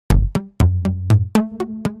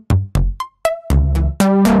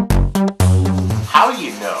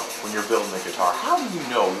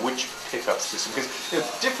system?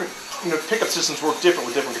 Because different pickup systems work different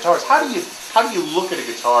with different guitars. How do you look at a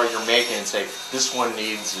guitar you're making and say this one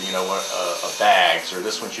needs a bags, or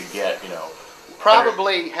this one should get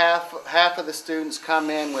Probably half of the students come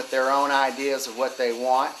in with their own ideas of what they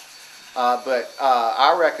want, but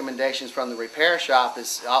our recommendations from the repair shop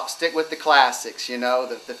is I'll stick with the classics.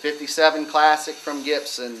 The 57 Classic from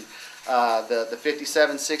Gibson, the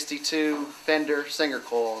 5762 Fender Singer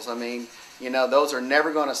Coils. I mean, those are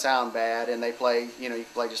never going to sound bad, and they play. You can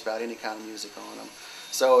play just about any kind of music on them.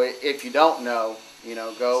 So if you don't know,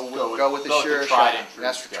 go with the sure shot.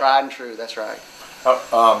 That's tried and true. That's right.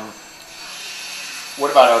 What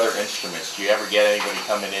about other instruments? Do you ever get anybody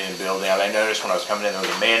coming in and building? I noticed when I was coming in there was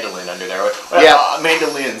a mandolin under there. Yeah,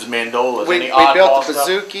 mandolins, mandolas. We built a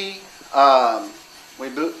bouzouki. We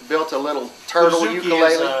built a little turtle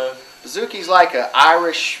ukulele. Bouzouki's like an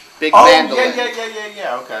Irish big mandolin.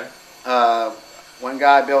 Yeah. Okay. One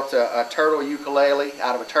guy built a turtle ukulele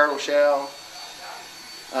out of a turtle shell.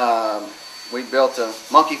 We built a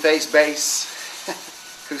monkey face bass,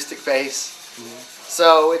 acoustic bass. Mm-hmm.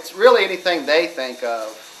 So it's really anything they think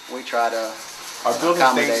of. We try to building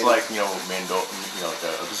things like mandola,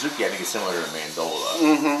 a bouzouki. I think is similar to a mandola.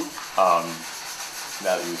 Mm-hmm.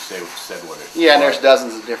 Now that you said what it. Yeah, and there's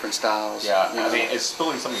dozens of different styles. Yeah, I mean, is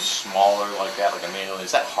building something smaller like that, like a mandolin,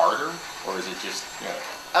 is that harder, or is it just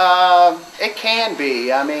It can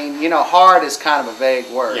be. I mean, hard is kind of a vague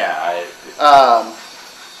word. Yeah.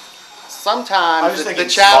 Sometimes the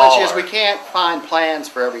challenge is we can't find plans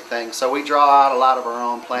for everything, so we draw out a lot of our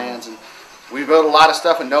own plans, and we build a lot of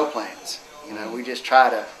stuff with no plans. We just try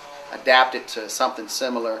to adapt it to something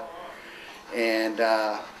similar, and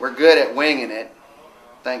we're good at winging it,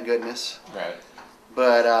 thank goodness. Right.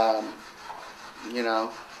 But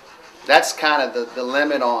that's kind of the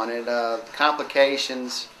limit on it.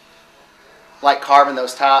 Complications like carving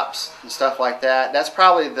those tops and stuff like that. That's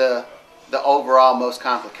probably the overall most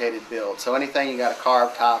complicated build. So anything you got a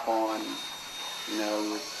carved top on,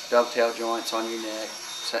 with dovetail joints on your neck,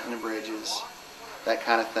 setting the bridges, that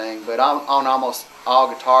kind of thing. But on almost all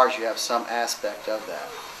guitars, you have some aspect of that.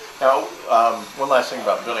 Now, one last thing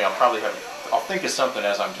about building, I'll think of something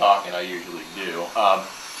as I'm talking. I usually do.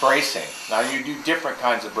 Bracing. Now you do different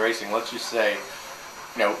kinds of bracing. Let's just say,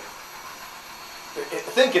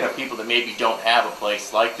 thinking of people that maybe don't have a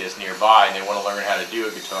place like this nearby and they want to learn how to do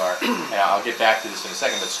a guitar. And I'll get back to this in a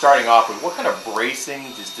second. But starting off with, what kind of bracing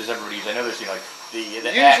does everybody use? I know there's the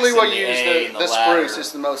usually X we'll and the use the spruce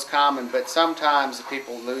is the most common, but sometimes the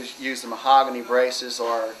people use the mahogany braces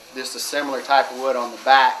or just a similar type of wood on the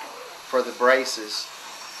back for the braces.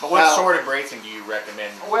 But what sort of bracing do you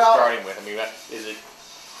recommend starting with? I mean, is it?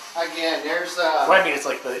 Again, there's. Well, I mean, it's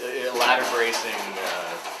like the ladder bracing.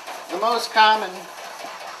 The most common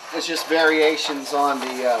is just variations on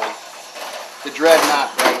the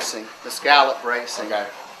dreadnought bracing, the scallop bracing. Okay.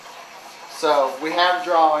 So we have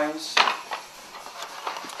drawings,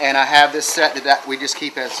 and I have this set that we just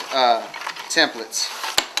keep as templates,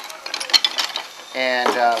 and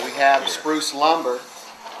we have spruce lumber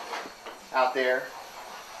out there.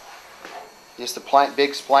 Just a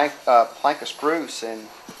big plank of spruce, and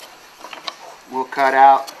we'll cut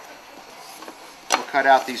out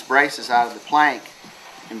these braces out of the plank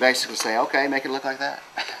and basically say, okay, make it look like that.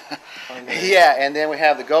 Yeah, and then we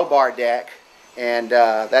have the go bar deck, and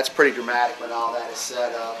that's pretty dramatic when all that is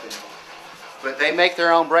set up. But they make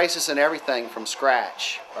their own braces and everything from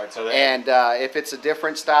scratch. Right, so and if it's a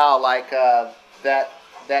different style like that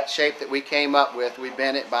shape that we came up with, we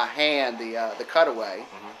bent it by hand, the cutaway.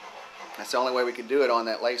 Mm-hmm. That's the only way we could do it on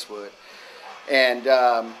that lace wood. And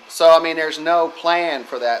so, I mean, there's no plan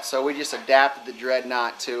for that. So we just adapted the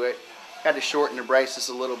dreadnought to it. Had to shorten the braces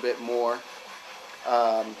a little bit more.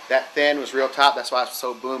 That thin was real top. That's why it's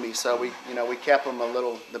so boomy. So we kept them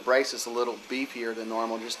the braces a little beefier than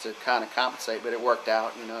normal just to kind of compensate. But it worked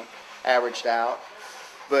out, averaged out.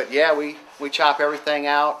 But yeah, we chop everything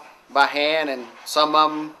out by hand, and some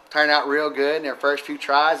of them turn out real good. And their first few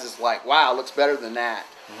tries is like, wow, it looks better than that.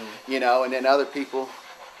 Mm-hmm. And then other people,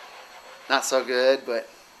 not so good, but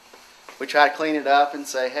we try to clean it up and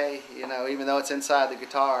say, hey, even though it's inside the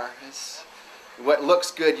guitar, what looks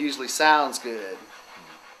good usually sounds good.